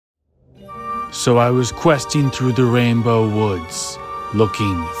So I was questing through the rainbow woods,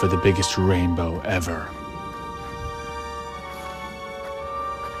 looking for the biggest rainbow ever.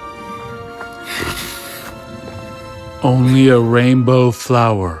 Only a rainbow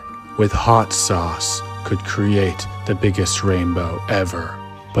flower with hot sauce could create the biggest rainbow ever.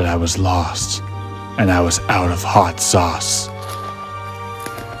 But I was lost, and I was out of hot sauce.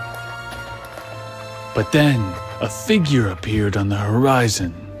 But then a figure appeared on the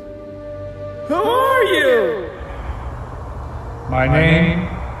horizon. Who are you? My name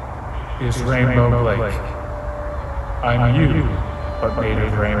is Rainbow Blake. I'm you, but made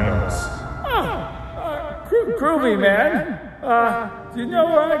of rainbows. Groovy, man. Do you know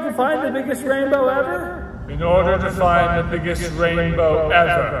where I can find the biggest rainbow ever? In order to find the biggest rainbow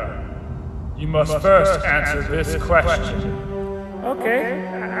ever, you must first answer this question. Okay,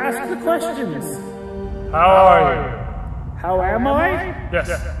 ask the questions. How are you? How am I? Yes,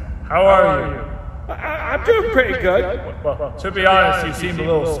 how are you? I'm doing pretty good. Well, to be honest, you seem a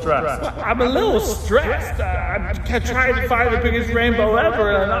little stressed. I'm a little stressed. I'm trying to find the biggest rainbow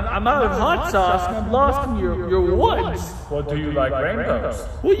ever, and I'm out of hot sauce, and I'm lost in your woods. Well, do you like rainbows?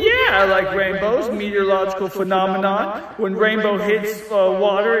 Well, yeah, I like rainbows, meteorological phenomenon. When rainbow hits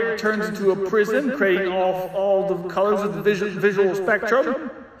water, it turns into a prism, creating all the colors of the visual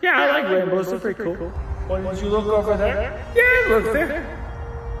spectrum. Yeah, I like rainbows. They're pretty cool. Well, did you look over there? Yeah, look there.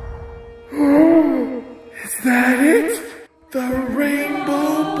 Is that it? The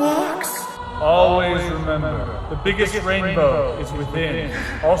rainbow box? Always remember, the biggest rainbow is within.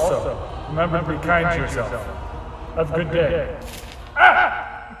 Also, remember to be kind to yourself. Have a good day.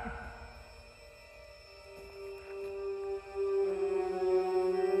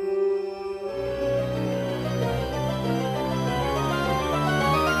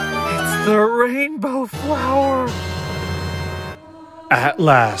 It's the rainbow flower. At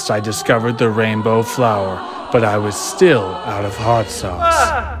last I discovered the rainbow flower, but I was still out of hot sauce.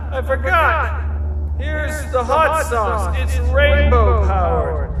 I forgot. Here's the hot sauce. It's rainbow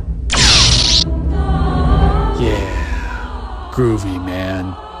powered. Yeah, groovy,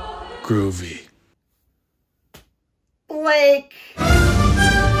 man. Groovy. Blake.